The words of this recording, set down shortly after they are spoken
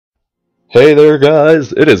Hey there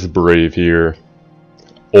guys, it is Brave here.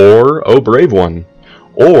 Or Oh Brave One.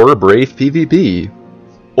 Or Brave PvP.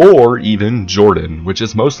 Or even Jordan, which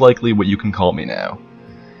is most likely what you can call me now.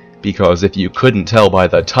 Because if you couldn't tell by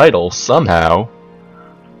the title, somehow...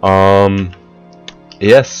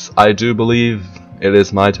 yes, I do believe it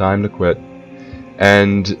is my time to quit.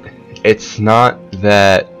 And it's not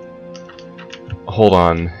that... Hold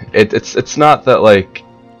on. It's not that, like,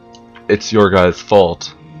 it's your guys'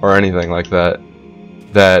 fault or anything like that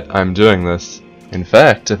I'm doing this. In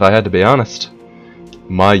fact, if I had to be honest,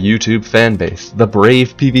 my YouTube fanbase, the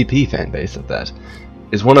Brave PvP fanbase at that,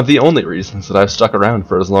 is one of the only reasons that I've stuck around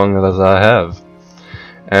for as long as I have.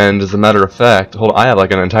 And as a matter of fact, I have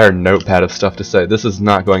like an entire notepad of stuff to say. This is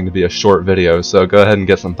not going to be a short video, so go ahead and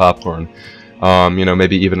get some popcorn. You know,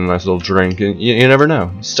 maybe even a nice little drink, and you never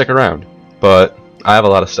know. Stick around. But I have a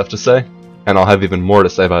lot of stuff to say, and I'll have even more to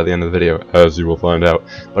say by the end of the video, as you will find out.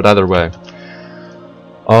 But either way,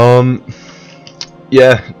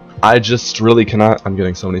 yeah, I just really cannot, I'm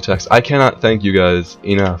getting so many texts, I cannot thank you guys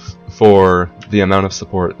enough for the amount of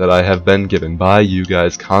support that I have been given by you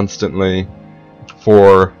guys constantly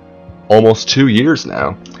for almost 2 years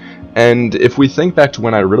now. And if we think back to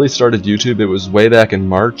when I really started YouTube, it was way back in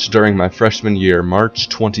March during my freshman year, March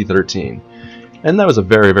 2013. And that was a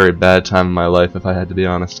very, very bad time in my life, if I had to be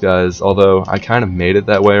honest, guys. Although, I kind of made it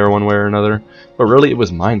that way or one way or another. But really, it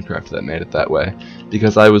was Minecraft that made it that way.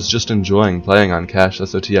 Because I was just enjoying playing on Cash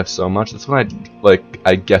SOTF so much. That's when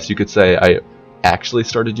I guess you could say I actually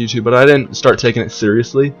started YouTube. But I didn't start taking it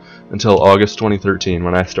seriously until August 2013,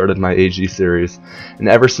 when I started my AG series. And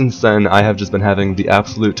ever since then, I have just been having the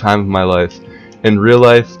absolute time of my life. In real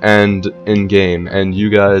life and in-game. And you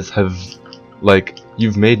guys have,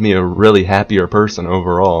 you've made me a really happier person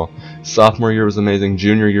overall. Sophomore year was amazing,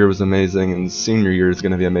 junior year was amazing, and senior year is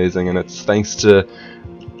going to be amazing, and it's thanks to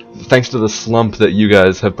the slump that you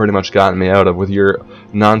guys have pretty much gotten me out of with your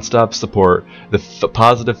non-stop support, the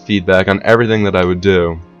positive feedback on everything that I would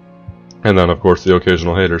do, and then of course the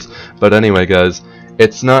occasional haters. But anyway guys,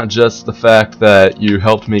 it's not just the fact that you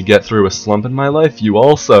helped me get through a slump in my life, you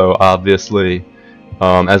also obviously,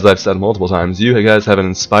 as I've said multiple times, you guys have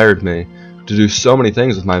inspired me to do so many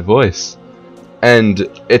things with my voice. And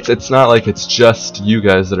it's not like it's just you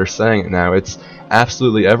guys that are saying it now, it's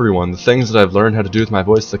absolutely everyone. The things that I've learned how to do with my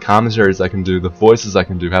voice, the commentaries I can do, the voices I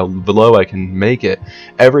can do, how low I can make it,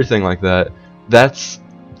 everything like that, that's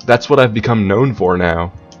what I've become known for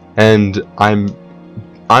now. And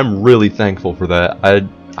I'm really thankful for that.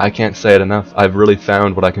 I can't say it enough. I've really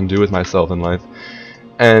found what I can do with myself in life.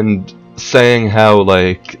 And saying how,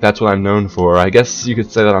 that's what I'm known for, I guess you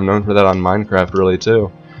could say that I'm known for that on Minecraft really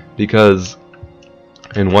too, because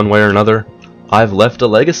in one way or another I've left a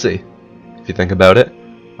legacy. If you think about it,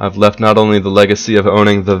 I've left not only the legacy of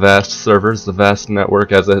owning the vast servers, the vast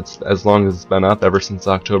network, as long as it's been up ever since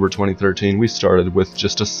October 2013. We started with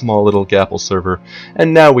just a small little Gapple server,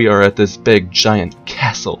 and now we are at this big giant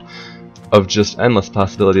castle of just endless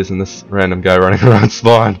possibilities, and this random guy running around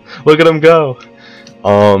spawn, look at him go.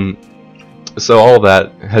 So all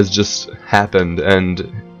that has just happened,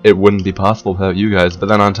 and it wouldn't be possible without you guys. But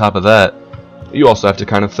then on top of that, you also have to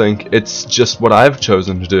kind of think, it's just what I've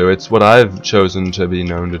chosen to do, it's what I've chosen to be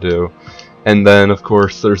known to do. And then of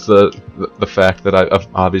course there's the fact that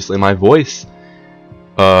obviously my voice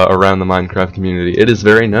around the Minecraft community, it is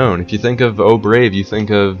very known. If you think of Oh Brave, you think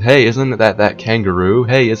of, hey, isn't that kangaroo?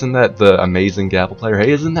 Hey, isn't that the amazing Gapple player?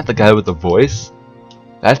 Hey, isn't that the guy with the voice?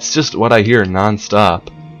 That's just what I hear non-stop.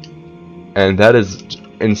 And that is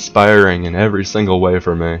inspiring in every single way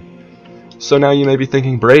for me. So now you may be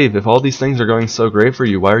thinking, Brave, if all these things are going so great for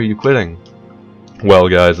you, why are you quitting? Well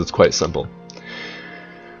guys, it's quite simple.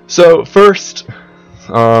 So first,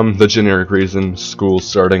 the generic reason, school's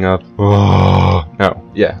starting up. Oh, no,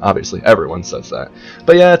 yeah, obviously, everyone says that.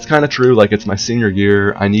 But yeah, it's kind of true, it's my senior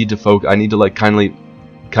year, I need to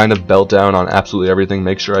kind of belt down on absolutely everything,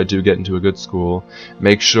 make sure I do get into a good school,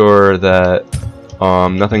 make sure that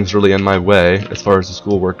nothing's really in my way as far as the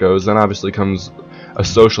schoolwork goes. Then obviously comes a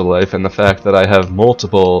social life, and the fact that I have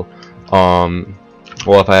multiple,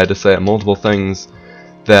 well, if I had to say it, multiple things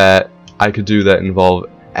that I could do that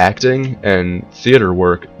involve acting and theater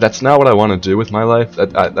work. That's not what I want to do with my life.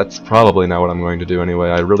 That's probably not what I'm going to do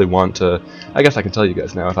anyway. I really want to, I guess I can tell you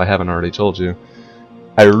guys now if I haven't already told you,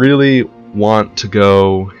 I really want to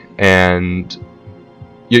go and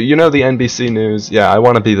you know the NBC News? Yeah, I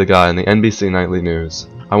want to be the guy in the NBC Nightly News.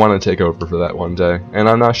 I want to take over for that one day. And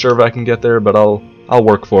I'm not sure if I can get there, but I'll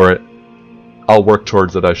work for it. I'll work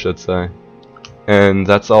towards it, I should say. And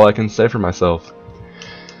that's all I can say for myself.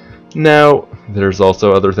 Now, there's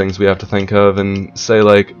also other things we have to think of and say,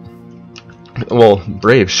 Well,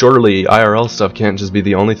 Brave, surely IRL stuff can't just be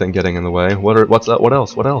the only thing getting in the way. What's that? What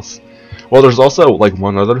else? What else? Well, there's also, like,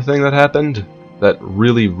 one other thing that happened that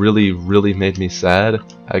really, really, really made me sad.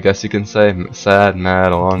 I guess you can say sad,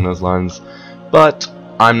 mad, along those lines. But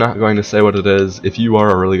I'm not going to say what it is. If you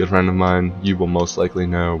are a really good friend of mine, you will most likely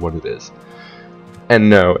know what it is. And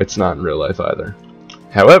no, it's not in real life either.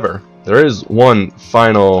 However, there is one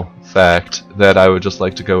final fact that I would just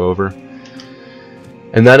like to go over.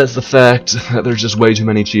 And that is the fact that there's just way too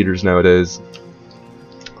many cheaters nowadays.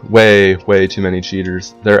 Way too many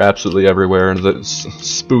cheaters. They're absolutely everywhere. The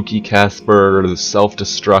spooky Casper, the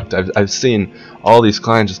self-destruct. I've seen all these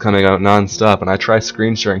clients just coming out non-stop, and I try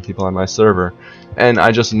screen sharing people on my server, and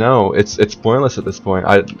I just know it's pointless at this point.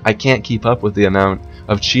 I can't keep up with the amount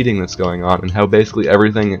of cheating that's going on, and how basically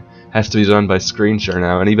everything has to be done by screen share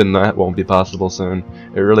now, and even that won't be possible soon.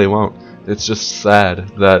 It really won't. It's just sad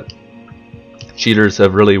that cheaters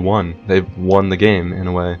have really won. They've won the game in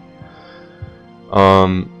a way.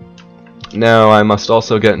 Now I must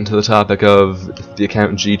also get into the topic of the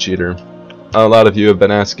account G-Cheater. A lot of you have been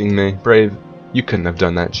asking me, Brave, you couldn't have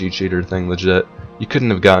done that G-Cheater thing legit. You couldn't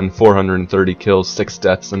have gotten 430 kills, 6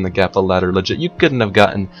 deaths in the Gappa ladder legit. You couldn't have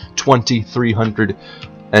gotten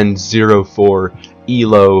 2,304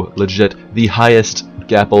 ELO legit, the highest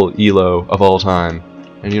Gapple ELO of all time.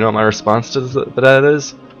 And you know what my response to that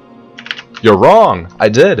is? You're wrong! I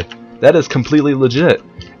did! That is completely legit.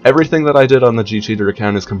 Everything that I did on the G-Cheater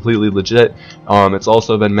account is completely legit. It's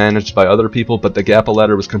also been managed by other people, but the Gappa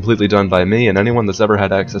ladder was completely done by me, and anyone that's ever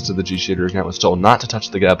had access to the G-Cheater account was told not to touch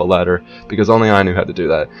the Gappa ladder, because only I knew how to do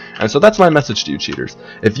that. And so that's my message to you cheaters.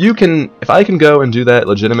 If I can go and do that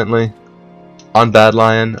legitimately on Bad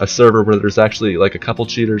Lion, a server where there's actually like a couple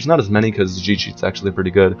cheaters, not as many because G-Cheat's actually pretty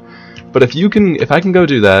good, but if I can go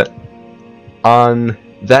do that on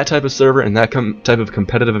that type of server and that type of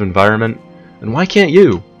competitive environment, then why can't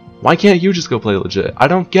you? Why can't you just go play legit? I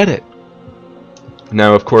don't get it.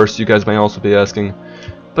 Now, of course, you guys may also be asking,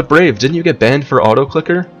 but Brave, didn't you get banned for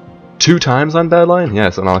auto-clicker 2 times on Bad Lion?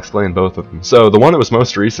 Yes, and I'll explain both of them. So, the one that was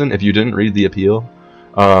most recent, if you didn't read the appeal,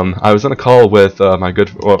 I was in a call with I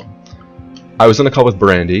was in a call with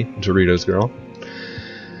Brandy, Doritos girl,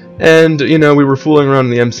 and, you know, we were fooling around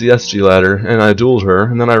in the MCSG ladder, and I dueled her,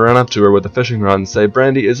 and then I ran up to her with a fishing rod and say,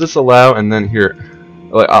 Brandy, is this allowed? And then here,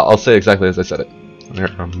 like, I'll say exactly as I said it.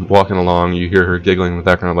 I'm walking along, you hear her giggling in the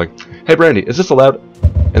background, I'm like, hey Brandy, is this allowed?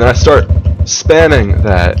 And then I start spamming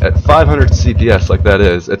that at 500 CPS like that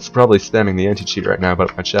is. It's probably spamming the anti-cheat right now,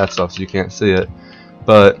 but my chat's off so you can't see it.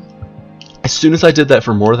 But as soon as I did that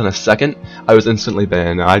for more than a second, I was instantly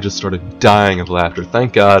banned. I just started dying of laughter.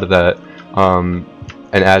 Thank God that an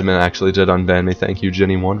admin actually did unban me. Thank you,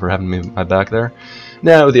 Ginny1, for having me my back there.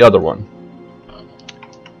 Now, the other one.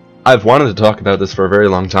 I've wanted to talk about this for a very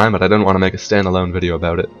long time, but I didn't want to make a standalone video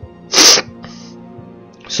about it.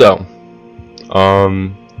 So,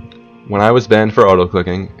 when I was banned for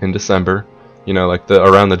auto-clicking in December, you know, like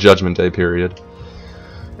around the Judgment Day period,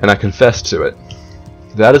 and I confessed to it,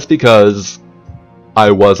 that is because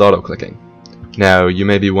I was auto-clicking. Now, you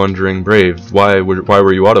may be wondering, Brave, why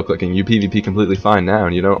were you auto-clicking? You PvP completely fine now,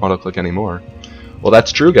 and you don't auto-click anymore. Well,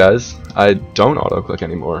 that's true, guys. I don't auto-click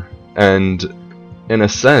anymore. And in a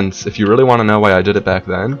sense, if you really want to know why I did it back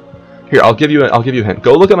then, here, I'll give you a hint.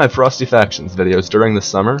 Go look at my Frosty Factions videos during the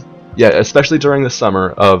summer. Yeah, especially during the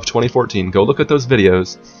summer of 2014. Go look at those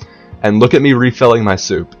videos, and look at me refilling my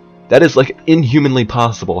soup. That is, like, inhumanly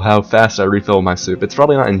possible, how fast I refill my soup. It's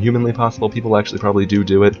probably not inhumanly possible. People actually probably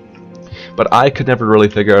do it. But I could never really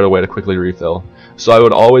figure out a way to quickly refill. So I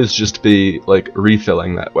would always just be, like,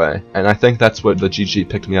 refilling that way. And I think that's what the GG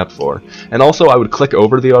picked me up for. And also, I would click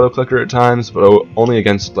over the auto-clicker at times, but only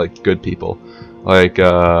against, like, good people. Like,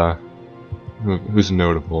 who's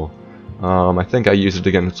notable? I think I used it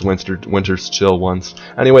against Winter's Chill once.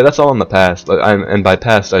 Anyway, that's all in the past. And by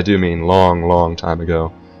past, I do mean long time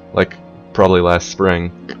ago. Like, probably last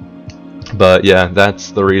spring. But, yeah,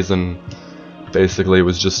 that's the reason. Basically, it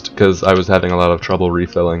was just because I was having a lot of trouble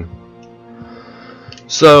refilling.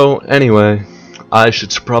 So, anyway, I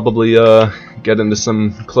should probably get into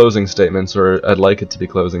some closing statements, or I'd like it to be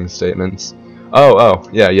closing statements. Oh,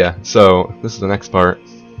 yeah, so, this is the next part.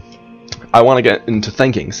 I want to get into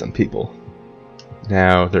thanking some people.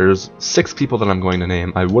 Now, there's 6 people that I'm going to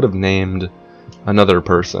name. I would have named another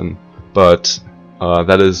person, but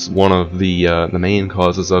that is one of the main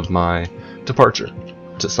causes of my departure,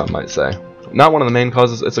 some might say. Not one of the main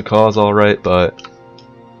causes, it's a cause alright, but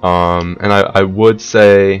and I would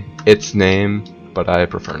say its name, but I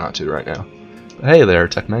prefer not to right now. But hey there,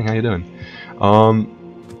 TechMang, how you doing?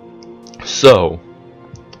 So,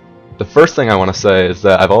 the first thing I want to say is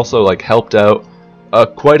that I've also like helped out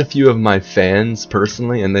quite a few of my fans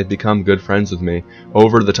personally, and they've become good friends with me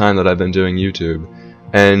over the time that I've been doing YouTube.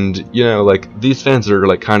 And, you know, like, these fans are,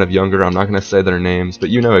 like, kind of younger. I'm not going to say their names, but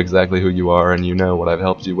you know exactly who you are, and you know what I've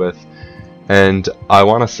helped you with. And I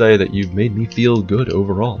want to say that you've made me feel good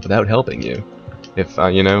overall without helping you. If,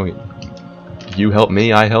 you know, you help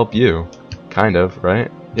me, I help you. Kind of,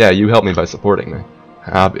 right? Yeah, you help me by supporting me.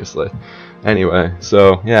 Obviously. Anyway,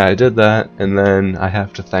 so, yeah, I did that, and then I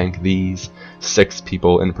have to thank these 6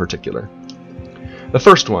 people in particular. The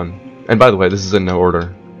first one, and by the way, this is in no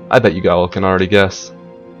order. I bet you all can already guess.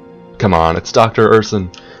 Come on, it's Dr.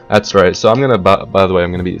 Urson. That's right. So I'm gonna, by the way, I'm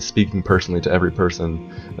gonna be speaking personally to every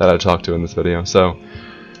person that I talk to in this video. So,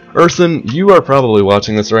 Urson, you are probably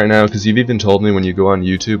watching this right now because you've even told me when you go on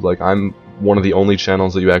YouTube, like, I'm one of the only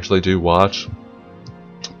channels that you actually do watch.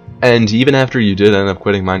 And even after you did end up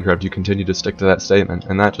quitting Minecraft, you continued to stick to that statement,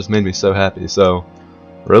 and that just made me so happy. So,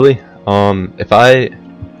 really, if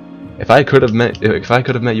I could have met you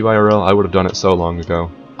IRL, I would have done it so long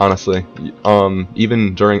ago. Honestly,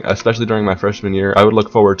 even especially during my freshman year, I would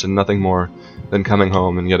look forward to nothing more than coming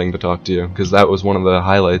home and getting to talk to you, because that was one of the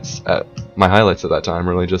highlights at that time.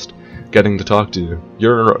 Really, just getting to talk to you.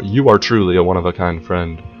 You are truly a one-of-a-kind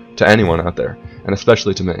friend to anyone out there, and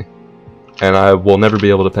especially to me. And I will never be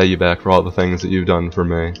able to pay you back for all the things that you've done for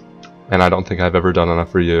me, and I don't think I've ever done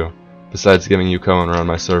enough for you, besides giving you co owner on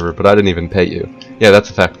my server. But I didn't even pay you. Yeah, that's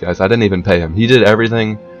a fact, guys. I didn't even pay him. He did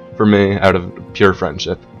everything for me out of pure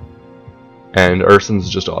friendship. And Urson's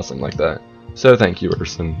just awesome like that. So thank you,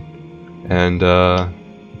 Urson. And,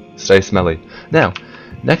 stay smelly. Now,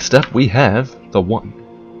 next up we have the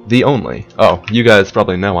one, the only. Oh, you guys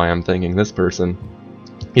probably know why I'm thanking this person.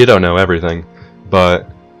 You don't know everything,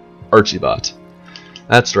 but Archibot.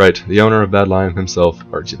 That's right, the owner of Bad Lion himself,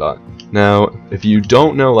 Archibot. Now, if you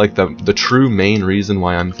don't know, like, the true main reason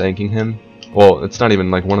why I'm thanking him, well, it's not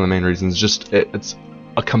even, like, one of the main reasons, just, it's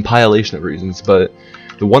a compilation of reasons, but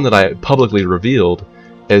the one that I publicly revealed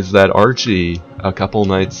is that Archie, a couple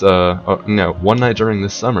nights, one night during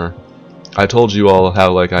this summer, I told you all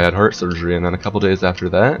how, like, I had heart surgery, and then a couple days after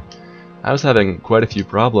that, I was having quite a few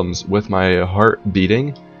problems with my heart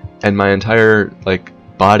beating, and my entire, like,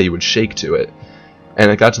 body would shake to it.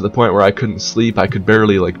 And it got to the point where I couldn't sleep, I could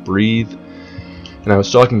barely, like, breathe. And I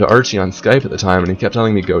was talking to Archie on Skype at the time, and he kept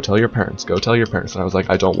telling me, go tell your parents, go tell your parents. And I was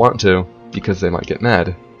like, I don't want to, because they might get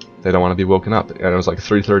mad. They don't want to be woken up. And it was like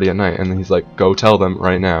 3:30 at night, and he's like, go tell them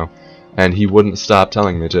right now. And he wouldn't stop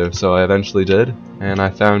telling me to, so I eventually did. And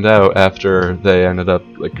I found out after they ended up,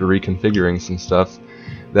 like, reconfiguring some stuff,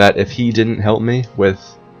 that if he didn't help me with,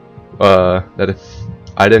 that if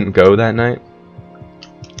I didn't go that night,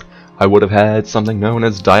 I would have had something known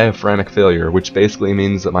as diaphragmatic failure, which basically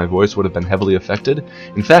means that my voice would have been heavily affected.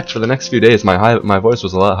 In fact, for the next few days, my voice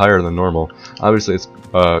was a lot higher than normal. Obviously, it's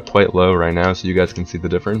quite low right now, so you guys can see the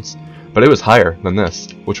difference. But it was higher than this,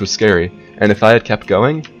 which was scary. And if I had kept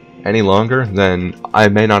going any longer, then I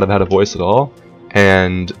may not have had a voice at all,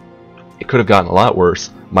 and it could have gotten a lot worse.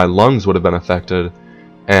 My lungs would have been affected,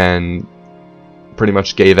 and pretty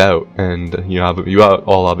much gave out, and you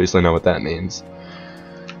all obviously know what that means.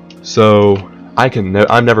 So I'm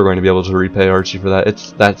never going to be able to repay Archie for that.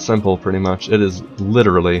 It's that simple, pretty much. It is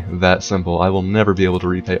literally that simple. I will never be able to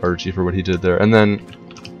repay Archie for what he did there. And then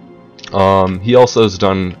he also has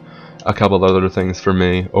done a couple of other things for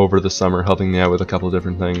me over the summer, helping me out with a couple of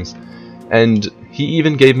different things. And he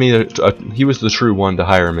even gave me he was the true one to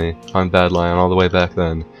hire me on Bad Lion all the way back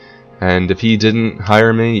then. And if he didn't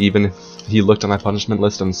hire me, even if he looked at my punishment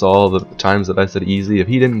list and saw the times that I said easy, if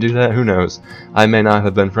he didn't do that, who knows? I may not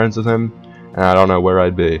have been friends with him, and I don't know where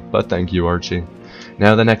I'd be. But thank you, Archie.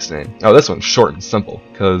 Now the next name. Oh, this one's short and simple,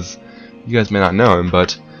 because you guys may not know him,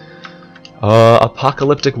 but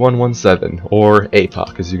Apocalyptic 117, or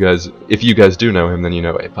APOC, if you guys do know him, then you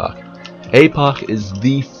know APOC. APOC is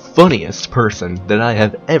the funniest person that I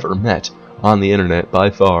have ever met on the internet by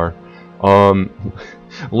far.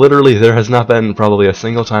 Literally, there has not been probably a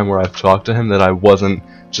single time where I've talked to him that I wasn't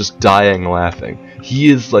just dying laughing. He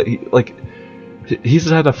is he's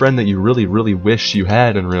the type of friend that you really, really wish you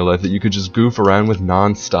had in real life, that you could just goof around with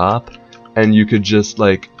non-stop, and you could just,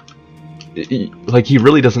 he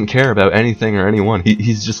really doesn't care about anything or anyone.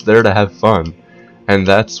 He's just there to have fun. And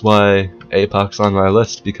that's why APOC's on my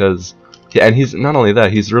list, because, yeah, and he's, not only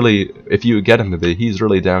that, he's really, if you get him to be, he's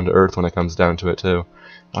really down to earth when it comes down to it, too.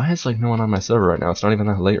 Why is, no one on my server right now? It's not even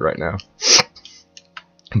that late right now.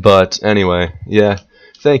 But, anyway, yeah.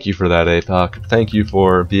 Thank you for that, APOC. Thank you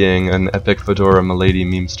for being an epic Fedora Milady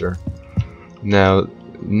memester. Now,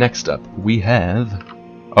 next up, we have...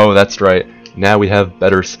 Oh, that's right. Now we have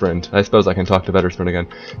Better Sprint. I suppose I can talk to Better Sprint again.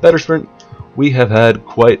 Better Sprint, we have had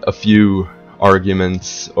quite a few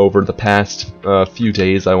arguments over the past few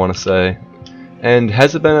days, I want to say. And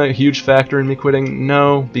has it been a huge factor in me quitting?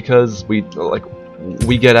 No, because we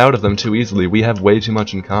get out of them too easily. We have way too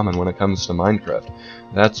much in common when it comes to Minecraft.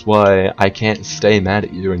 That's why I can't stay mad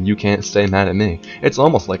at you and you can't stay mad at me. It's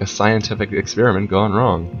almost like a scientific experiment gone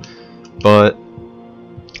wrong. But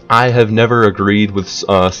I have never agreed with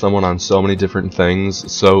someone on so many different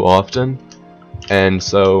things so often, and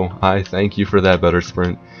so I thank you for that, Better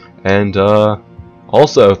Sprint. And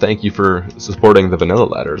also thank you for supporting the vanilla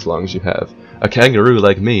ladder as long as you have. A kangaroo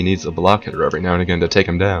like me needs a block hitter every now and again to take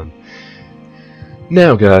him down.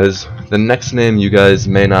 Now guys, the next name you guys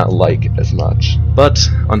may not like as much, but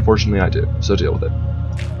unfortunately I do, so deal with it.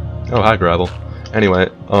 Oh, hi Gravel. Anyway,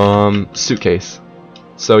 Suitcase.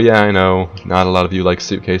 So yeah, I know, not a lot of you like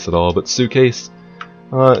Suitcase at all, but Suitcase,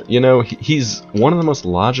 you know, he's one of the most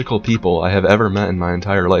logical people I have ever met in my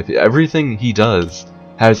entire life. Everything he does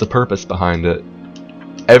has a purpose behind it.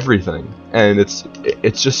 Everything. And it's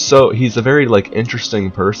just so, he's a very, like,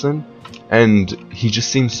 interesting person, and he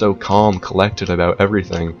just seems so calm, collected about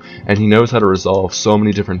everything, and he knows how to resolve so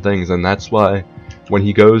many different things, and that's why when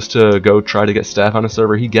he goes to go try to get staff on a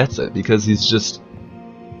server, he gets it, because he's just...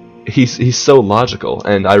 He's so logical,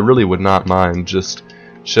 and I really would not mind just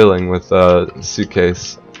chilling with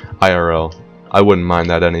Suitcase IRL. I wouldn't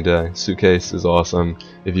mind that any day. Suitcase is awesome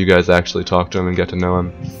if you guys actually talk to him and get to know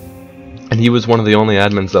him. And he was one of the only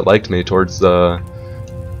admins that liked me towards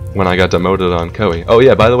when I got demoted on Koei. Oh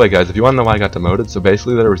yeah, by the way guys, if you want to know why I got demoted, so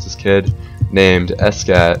basically there was this kid named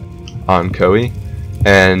Escat on Koei,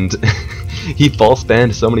 and he false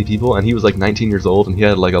banned so many people, and he was like 19 years old, and he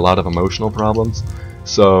had like a lot of emotional problems.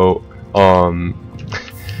 So,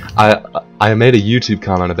 I made a YouTube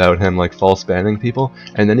comment about him, like, false banning people,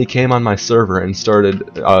 and then he came on my server and started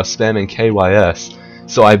spamming KYS,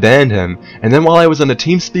 so I banned him, and then while I was on a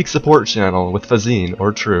TeamSpeak support channel with Fazine,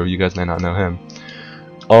 or True, you guys may not know him,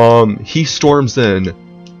 he storms in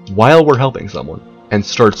while we're helping someone, and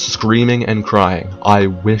starts screaming and crying. I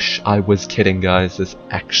wish I was kidding, guys, this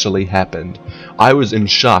actually happened. I was in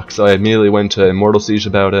shock, so I immediately went to Immortal Siege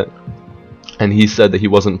about it, and he said that he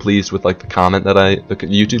wasn't pleased with like the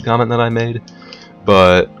YouTube comment that I made,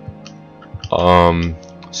 but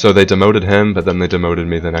so they demoted him, but then they demoted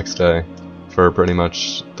me the next day for pretty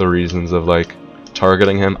much the reasons of like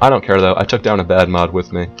targeting him. I don't care though. I took down a bad mod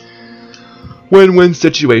with me. Win-win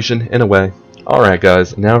situation in a way. Alright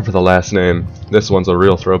guys, now for the last name. This one's a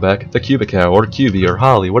real throwback. The Cubicow, or Cubie, or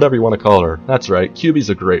Holly, whatever you want to call her. That's right,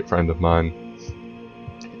 Cubie's a great friend of mine.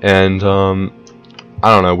 And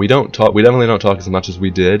I don't know, we definitely don't talk as much as we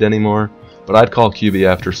did anymore, but I'd call Cubie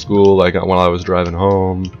after school, like while I was driving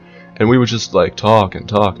home, and we would just like talk and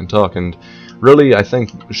talk and talk, and really I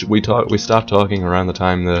think we stopped talking around the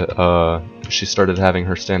time that she started having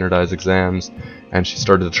her standardized exams, and she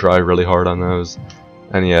started to try really hard on those,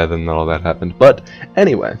 and yeah, then all that happened. But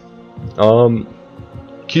anyway,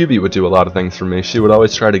 Cubie would do a lot of things for me. She would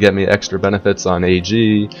always try to get me extra benefits on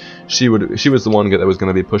AG. She was the one that was going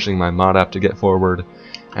to be pushing my mod app to get forward,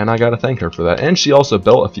 and I gotta thank her for that. And she also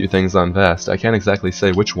built a few things on Vast. I can't exactly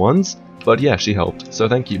say which ones, but yeah, she helped. So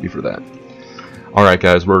thank Cubie for that. All right,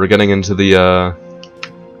 guys, we're getting into the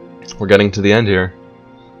end here.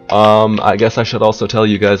 I guess I should also tell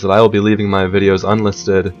you guys that I will be leaving my videos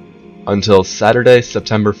unlisted until Saturday,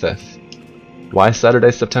 September 5th. Why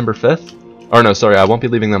Saturday, September 5th? Or no, sorry, I won't be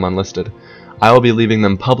leaving them unlisted. I will be leaving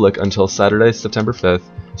them public until Saturday, September 5th,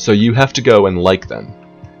 so you have to go and like them.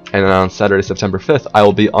 And then on Saturday, September 5th, I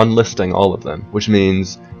will be unlisting all of them, which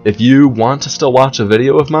means if you want to still watch a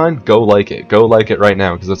video of mine, go like it. Go like it right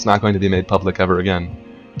now, because it's not going to be made public ever again.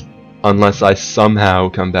 Unless I somehow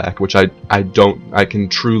come back, which I can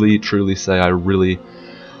truly say I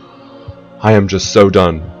am just so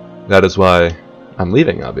done. That is why I'm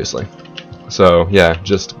leaving, obviously. So yeah,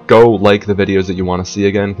 just go like the videos that you want to see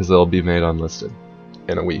again, because they'll be made unlisted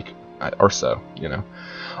in a week or so, you know.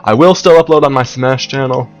 I will still upload on my Smash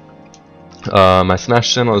channel. My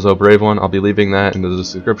Smash channel is OBrave1. I'll be leaving that in the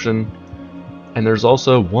description. And there's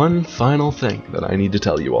also one final thing that I need to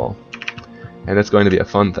tell you all. And it's going to be a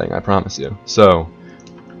fun thing, I promise you. So,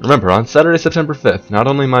 remember, on Saturday, September 5th, not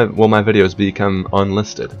only will my videos become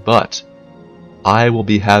unlisted, but I will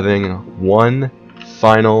be having one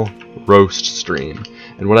final roast stream.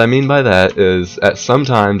 And what I mean by that is, at some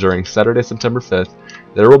time during Saturday, September 5th,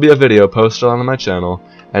 there will be a video posted on my channel,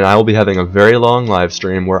 and I will be having a very long live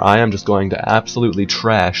stream where I am just going to absolutely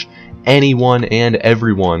trash anyone and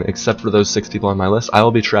everyone except for those 6 people on my list. I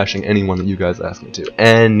will be trashing anyone that you guys ask me to.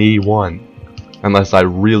 Anyone. unless I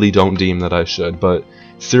really don't deem that I should. But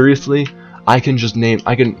seriously, I can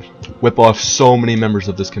whip off so many members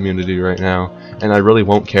of this community right now, and I really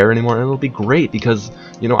won't care anymore, and it'll be great because,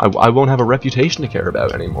 you know, I won't have a reputation to care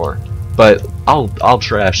about anymore. But I'll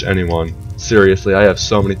trash anyone. Seriously, I have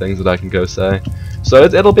so many things that I can go say. So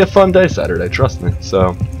it'll be a fun day Saturday, trust me.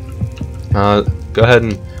 So go ahead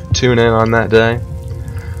and tune in on that day.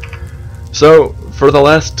 So for the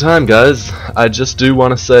last time, guys, I just do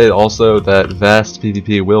want to say also that Vast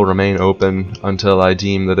PvP will remain open until I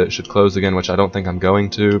deem that it should close again, which I don't think I'm going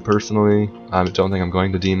to, personally. I don't think I'm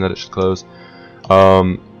going to deem that it should close.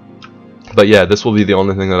 But yeah, this will be the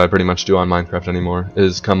only thing that I pretty much do on Minecraft anymore,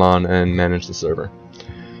 is come on and manage the server.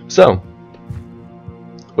 So,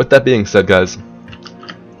 with that being said, guys,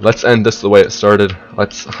 let's end this the way it started.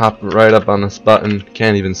 Let's hop right up on this button.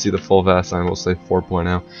 Can't even see the full VAST sign, we'll say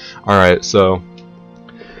 4.0. Alright, so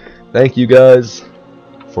thank you guys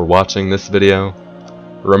for watching this video.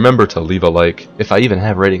 Remember to leave a like. If I even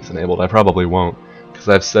have ratings enabled, I probably won't, because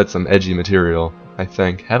I've said some edgy material, I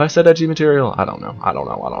think. Have I said edgy material? I don't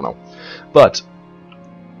know. But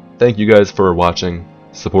thank you guys for watching,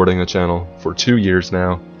 supporting the channel for 2 years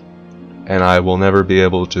now, and I will never be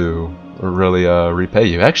able to really repay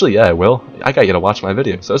you. Actually, yeah, I will. I got you to watch my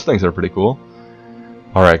videos. Those things are pretty cool.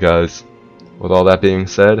 Alright, guys. With all that being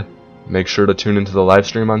said, make sure to tune into the live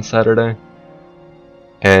stream on Saturday,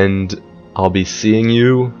 and I'll be seeing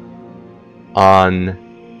you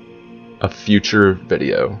on a future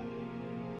video.